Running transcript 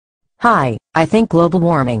Hi, I think global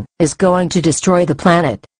warming is going to destroy the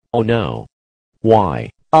planet. Oh no. Why?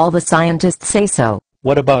 All the scientists say so.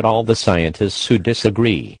 What about all the scientists who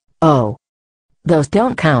disagree? Oh. Those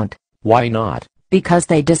don't count. Why not? Because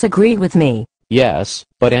they disagree with me. Yes,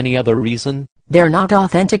 but any other reason? They're not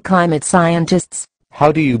authentic climate scientists.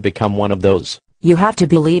 How do you become one of those? You have to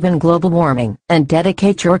believe in global warming and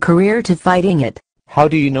dedicate your career to fighting it. How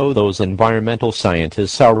do you know those environmental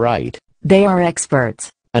scientists are right? They are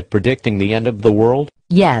experts. At predicting the end of the world?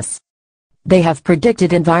 Yes. They have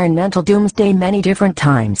predicted environmental doomsday many different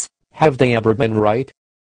times. Have they ever been right?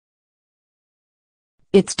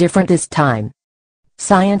 It's different this time.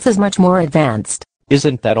 Science is much more advanced.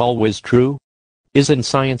 Isn't that always true? Isn't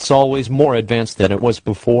science always more advanced than it was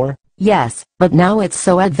before? Yes, but now it's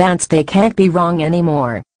so advanced they can't be wrong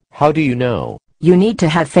anymore. How do you know? You need to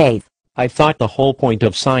have faith. I thought the whole point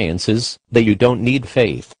of science is that you don't need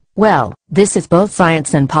faith. Well, this is both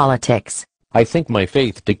science and politics. I think my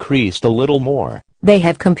faith decreased a little more. They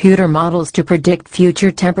have computer models to predict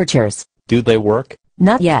future temperatures. Do they work?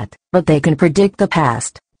 Not yet, but they can predict the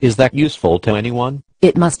past. Is that useful to anyone?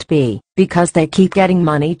 It must be, because they keep getting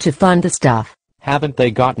money to fund the stuff. Haven't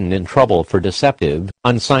they gotten in trouble for deceptive,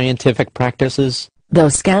 unscientific practices?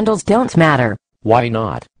 Those scandals don't matter. Why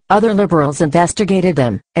not? Other liberals investigated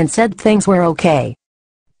them, and said things were okay.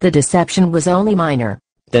 The deception was only minor.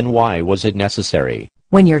 Then why was it necessary?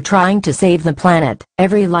 When you're trying to save the planet,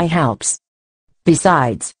 every lie helps.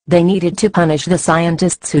 Besides, they needed to punish the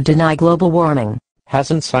scientists who deny global warming.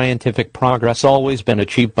 Hasn't scientific progress always been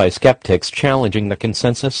achieved by skeptics challenging the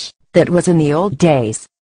consensus? That was in the old days.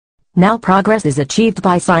 Now progress is achieved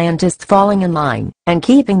by scientists falling in line, and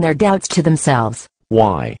keeping their doubts to themselves.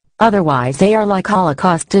 Why? Otherwise they are like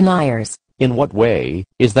Holocaust deniers. In what way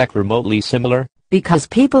is that remotely similar? Because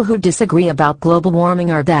people who disagree about global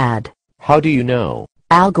warming are bad. How do you know?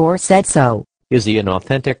 Al Gore said so. Is he an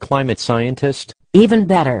authentic climate scientist? Even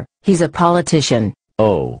better, he's a politician.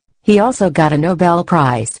 Oh. He also got a Nobel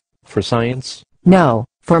Prize. For science? No,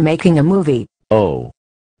 for making a movie. Oh.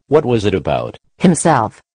 What was it about?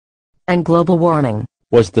 Himself. And global warming.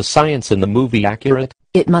 Was the science in the movie accurate?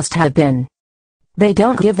 It must have been. They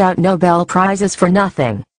don't give out Nobel Prizes for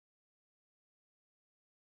nothing.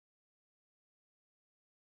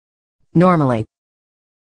 Normally.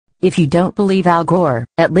 If you don't believe Al Gore,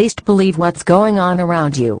 at least believe what's going on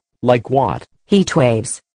around you. Like what? Heat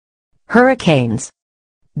waves. Hurricanes.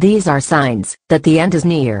 These are signs that the end is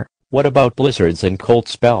near. What about blizzards and cold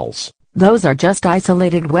spells? Those are just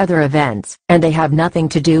isolated weather events, and they have nothing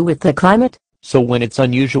to do with the climate. So when it's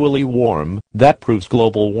unusually warm, that proves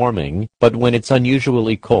global warming, but when it's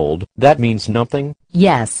unusually cold, that means nothing?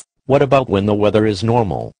 Yes. What about when the weather is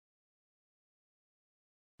normal?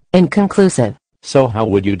 Inconclusive. So how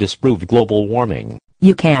would you disprove global warming?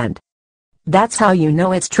 You can't. That's how you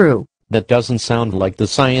know it's true. That doesn't sound like the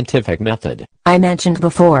scientific method. I mentioned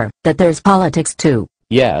before that there's politics too.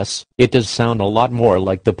 Yes, it does sound a lot more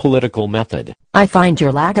like the political method. I find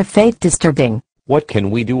your lack of faith disturbing. What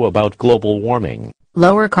can we do about global warming?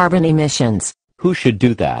 Lower carbon emissions. Who should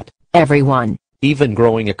do that? Everyone. Even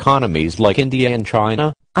growing economies like India and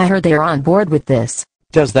China? I heard they're on board with this.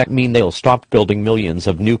 Does that mean they'll stop building millions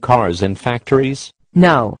of new cars and factories?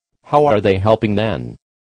 No. How are they helping then?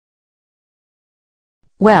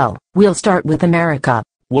 Well, we'll start with America.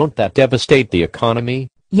 Won't that devastate the economy?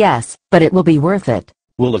 Yes, but it will be worth it.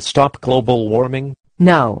 Will it stop global warming?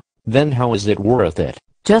 No. Then how is it worth it?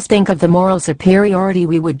 Just think of the moral superiority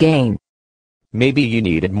we would gain. Maybe you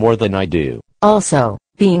need it more than I do. Also,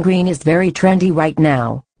 being green is very trendy right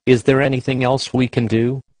now. Is there anything else we can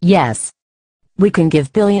do? Yes. We can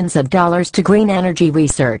give billions of dollars to green energy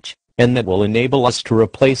research. And that will enable us to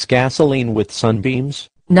replace gasoline with sunbeams?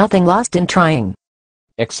 Nothing lost in trying.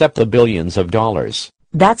 Except the billions of dollars.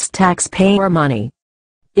 That's taxpayer money.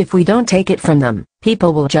 If we don't take it from them,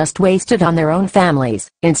 people will just waste it on their own families,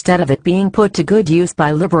 instead of it being put to good use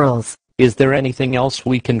by liberals. Is there anything else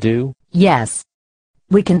we can do? Yes.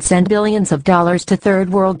 We can send billions of dollars to third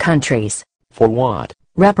world countries. For what?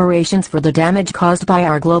 Reparations for the damage caused by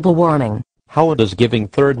our global warming. How does giving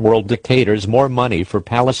third world dictators more money for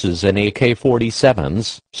palaces and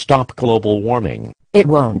AK-47s stop global warming? It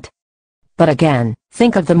won't. But again,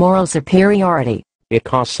 think of the moral superiority. It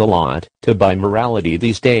costs a lot to buy morality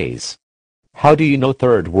these days. How do you know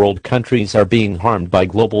third world countries are being harmed by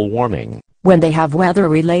global warming? When they have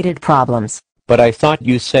weather-related problems. But I thought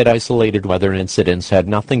you said isolated weather incidents had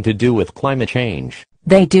nothing to do with climate change.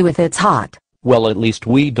 They do if it's hot. Well, at least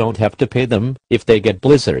we don't have to pay them if they get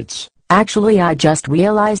blizzards. Actually, I just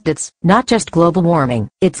realized it's not just global warming,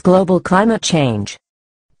 it's global climate change.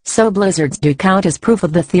 So blizzards do count as proof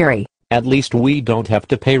of the theory. At least we don't have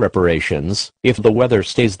to pay reparations if the weather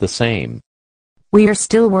stays the same. We are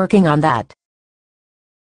still working on that.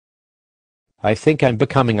 I think I'm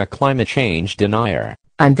becoming a climate change denier.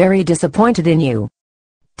 I'm very disappointed in you.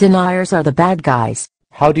 Deniers are the bad guys.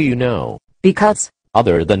 How do you know? Because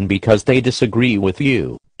Because they disagree with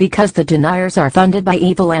you. Because the deniers are funded by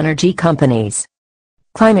evil energy companies.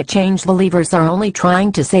 Climate change believers are only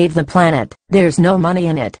trying to save the planet. There's no money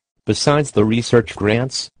in it. Besides the research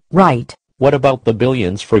grants? Right. What about the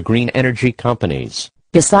billions for green energy companies?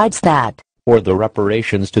 Besides that. Or the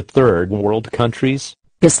reparations to third world countries?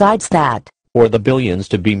 Besides that. Or the billions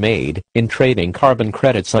to be made in trading carbon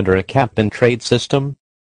credits under a cap-and-trade system?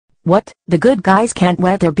 What? The good guys can't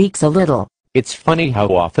wet their beaks a little. It's funny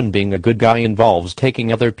how often being a good guy involves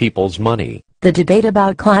taking other people's money. The debate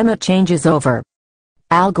about climate change is over.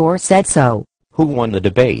 Al Gore said so. Who won the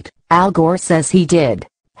debate? Al Gore says he did.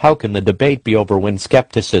 How can the debate be over when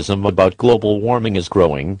skepticism about global warming is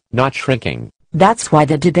growing, not shrinking? That's why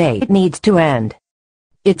the debate needs to end.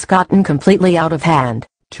 It's gotten completely out of hand.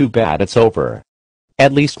 Too bad it's over.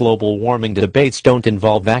 At least global warming debates don't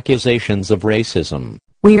involve accusations of racism.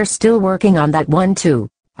 We are still working on that one too.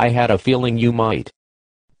 I had a feeling you might.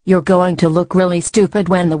 You're going to look really stupid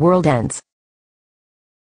when the world ends.